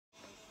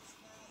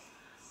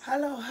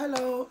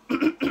Hello.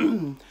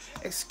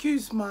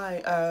 Excuse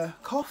my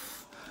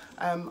cough.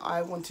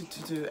 I wanted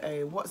to do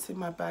a what's in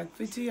my bag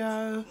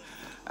video.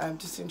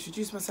 Just to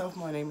introduce myself,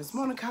 my name is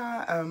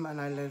Monica,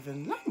 and I live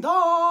in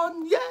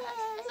London. Yay,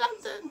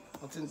 London!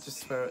 I didn't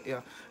just swear it,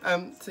 yeah.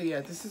 So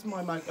yeah, this is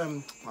my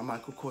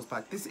Michael Kors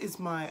bag. This is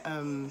my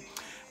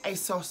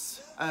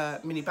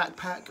ASOS mini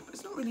backpack. But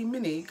it's not really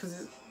mini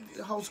because it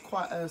holds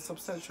quite a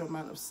substantial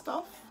amount of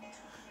stuff.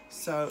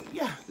 So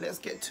yeah, let's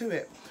get to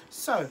it.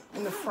 So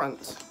in the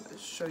front,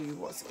 let's show you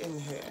what's in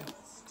here.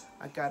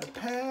 I got a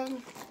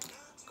pen,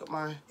 got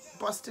my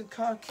busted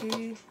car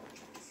key,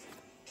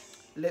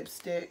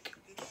 lipstick,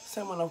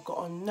 same one I've got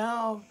on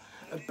now,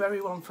 a berry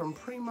one from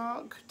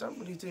Primark. Don't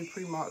really do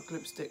Primark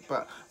lipstick,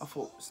 but I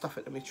thought, stuff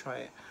it, let me try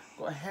it.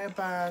 Got a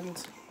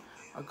hairband.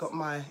 I got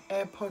my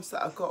AirPods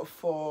that I got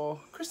for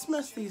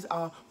Christmas. These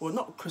are, well,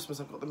 not Christmas,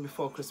 I got them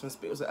before Christmas,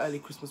 but it was an early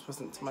Christmas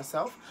present to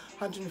myself.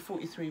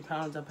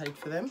 £143 I paid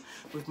for them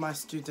with my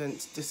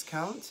student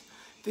discount.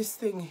 This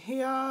thing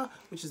here,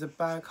 which is a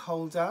bag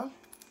holder,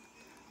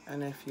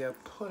 and if you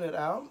pull it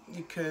out,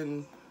 you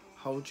can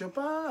hold your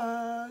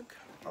bag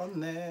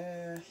on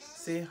there.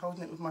 See,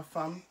 holding it with my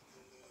thumb.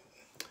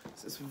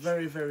 So it's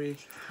very, very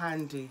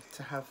handy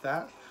to have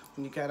that.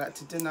 When you go out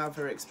to dinner,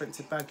 very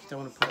expensive bag, you don't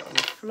want to put it on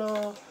the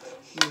floor.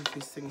 Move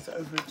these things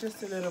over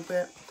just a little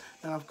bit.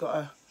 And I've got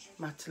a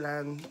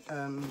Matalan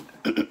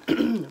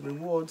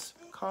rewards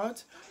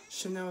card,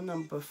 Chanel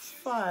number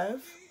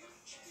 5.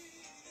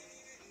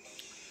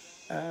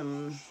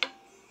 I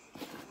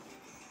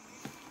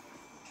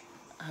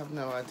have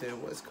no idea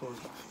what it's called,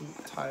 I'm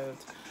tired.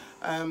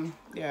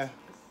 Yeah,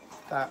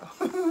 that.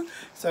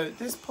 So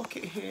this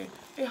pocket here,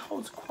 it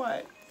holds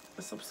quite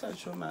a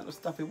substantial amount of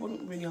stuff. It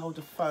wouldn't really hold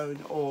a phone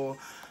or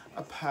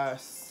a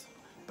purse,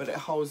 but it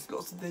holds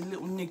lots of the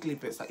little niggly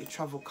bits like your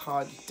travel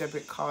card, your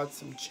debit card,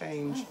 some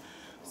change.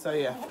 So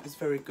yeah, it's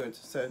very good.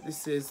 So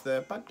this is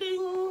the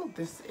ding.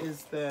 This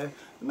is the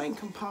main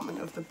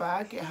compartment of the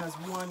bag. It has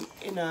one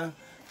inner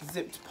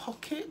zipped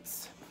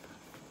pocket.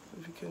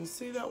 If you can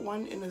see that,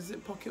 one in a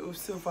zip pocket with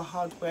silver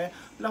hardware.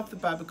 Love the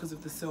bag because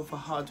of the silver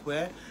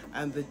hardware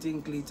and the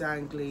dingly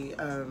dangly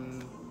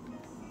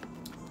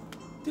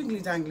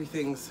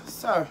things.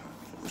 So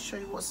let me show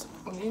you what's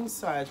on the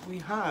inside. We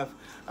have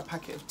a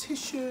packet of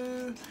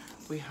tissue,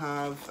 we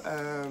have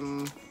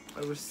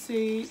a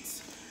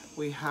receipt,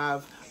 we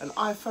have an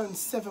iPhone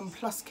 7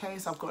 Plus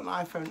case. I've got an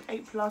iPhone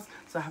 8 Plus,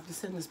 so I have to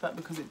send this back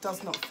because it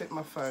does not fit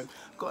my phone.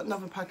 Got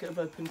another packet of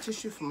open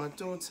tissue for my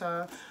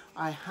daughter.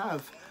 I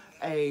have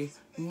a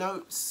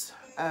notes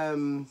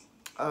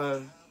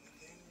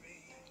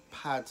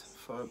pad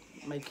for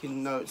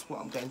making notes, what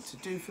I'm going to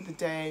do for the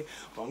day,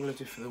 what I'm going to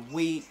do for the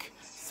week,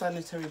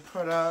 sanitary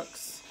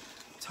products,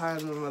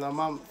 time of the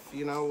month,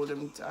 you know, all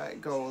them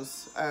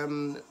goals.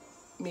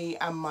 Me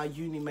and my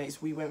uni mates,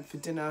 we went for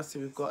dinner, so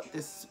we've got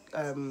this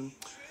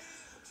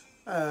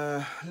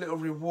little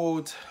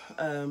reward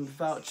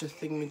voucher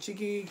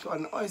thingamajiggy. Got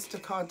an Oyster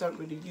card, don't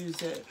really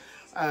use it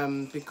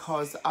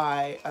because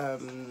I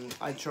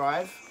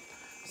drive.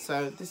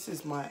 So this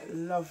is my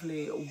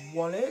lovely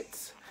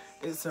wallet.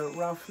 It's a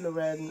Ralph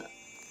Lauren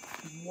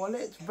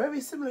wallet, very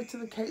similar to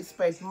the Kate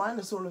Spade,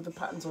 minus all of the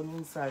patterns on the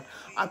inside.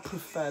 I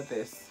prefer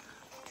this.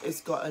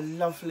 It's got a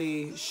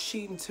lovely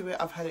sheen to it.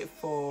 I've had it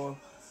for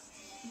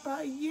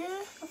about a year,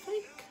 I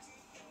think.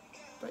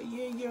 About a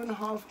year and a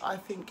half. I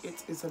think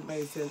it is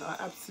amazing. I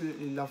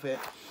absolutely love it.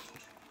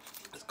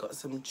 It's got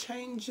some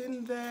change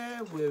in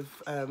there with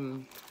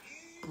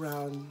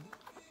brown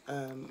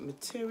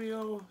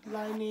material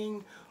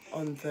lining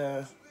on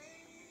the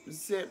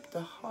zip. The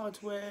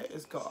hardware,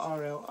 it's got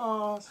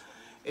RLR.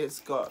 It's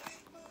got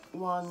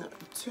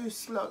 2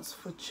 slots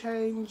for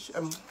change,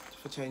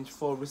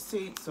 for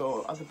receipts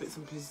or other bits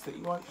and pieces that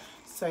you want.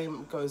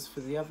 Same goes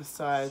for the other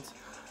side.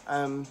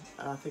 And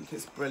I think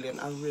it's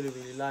brilliant. I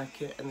really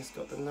like it, and it's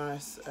got the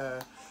nice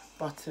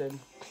button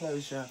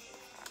closure.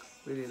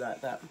 Really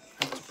like that.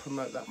 I have to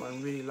promote that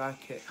one. Really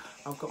like it.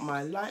 I've got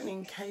my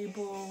lightning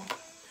cable.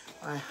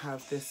 I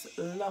have this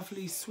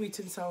lovely sweet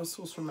and sour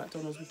sauce from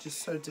McDonald's, which is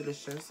so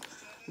delicious.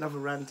 Another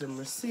random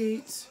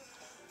receipt.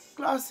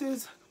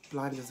 Glasses.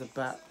 Blind as a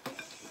bat.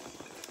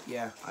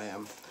 Yeah, I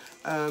am.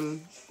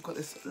 Got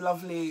this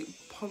lovely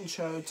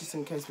poncho just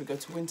in case we go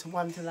to Winter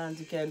Wonderland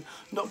again.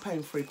 Not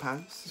paying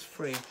 £3, this is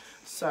free.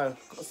 So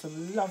got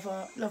some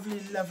lovely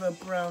leather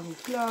brown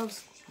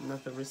gloves.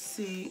 Another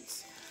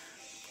receipt.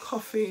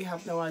 Coffee,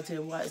 have no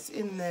idea why it's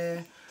in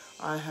there.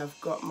 I have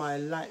got my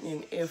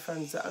lightning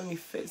earphones that only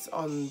fits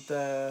on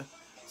the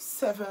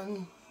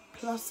 7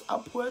 Plus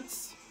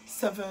upwards.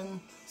 7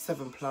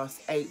 Plus,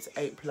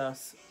 8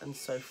 Plus, and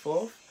so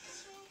forth.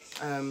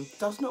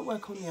 Does not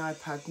work on the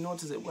iPad, nor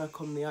does it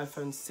work on the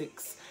iPhone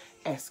 6S,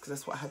 because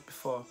that's what I had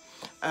before.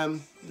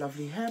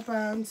 Lovely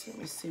hairband. Let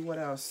me see what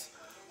else.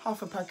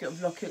 Half a packet of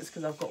lockets,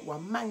 because I've got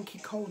one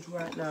manky cold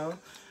right now.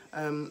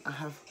 I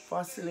have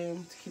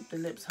Vaseline to keep the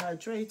lips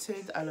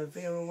hydrated, aloe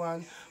vera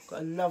one.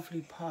 Got a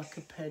lovely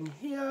Parker pen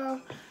here.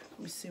 Let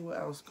me see what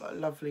else. Got a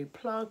lovely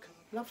plug.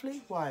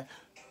 Lovely? Why?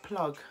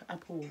 Plug.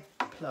 Apple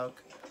plug.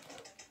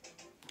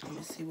 Let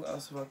me see what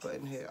else have I got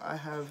in here. I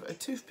have a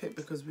toothpick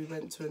because we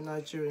went to a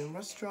Nigerian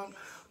restaurant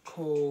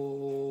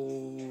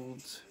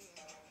called...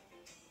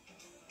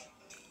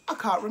 I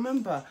can't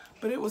remember,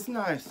 but it was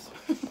nice.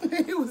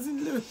 It was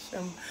in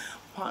Lewisham.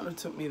 Partner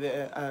took me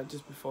there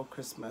just before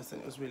Christmas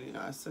and it was really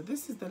nice. So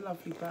this is the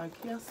lovely bag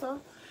here, sir.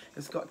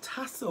 It's got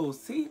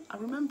tassels. See, I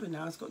remember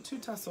now. It's got 2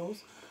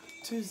 tassels,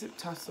 2 zip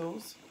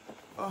tassels.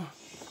 Oh,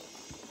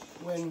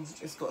 when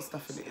it's got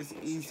stuff in it, it's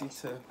easy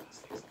to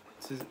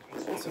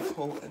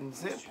pull and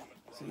zip.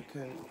 So you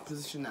can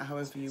position it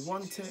however you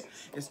want it.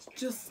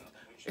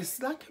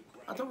 It's like,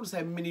 I don't want to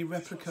say a mini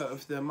replica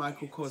of the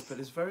Michael Kors, but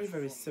it's very,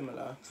 very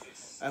similar.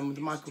 With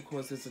the Michael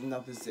Kors, there's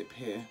another zip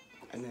here.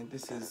 And then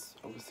this is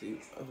obviously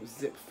a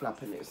zip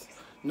flap, and it's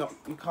not,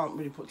 you can't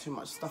really put too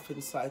much stuff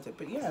inside it.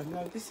 But yeah,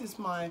 no, this is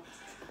my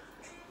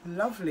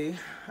lovely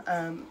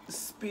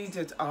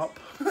speeded up,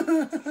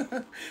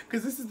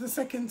 because this is the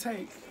second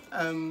take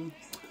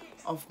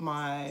of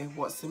my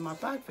what's in my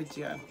bag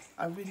video.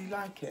 I really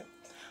like it.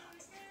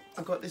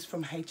 I got this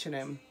from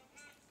H&M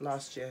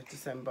last year,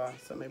 December,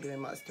 so maybe they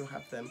might still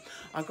have them.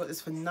 I got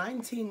this for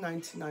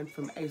 $19.99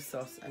 from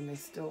ASOS, and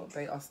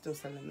they are still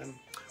selling them.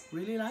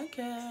 Really like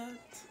it.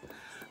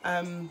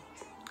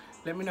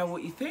 Let me know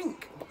what you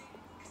think.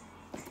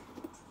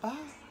 Bye.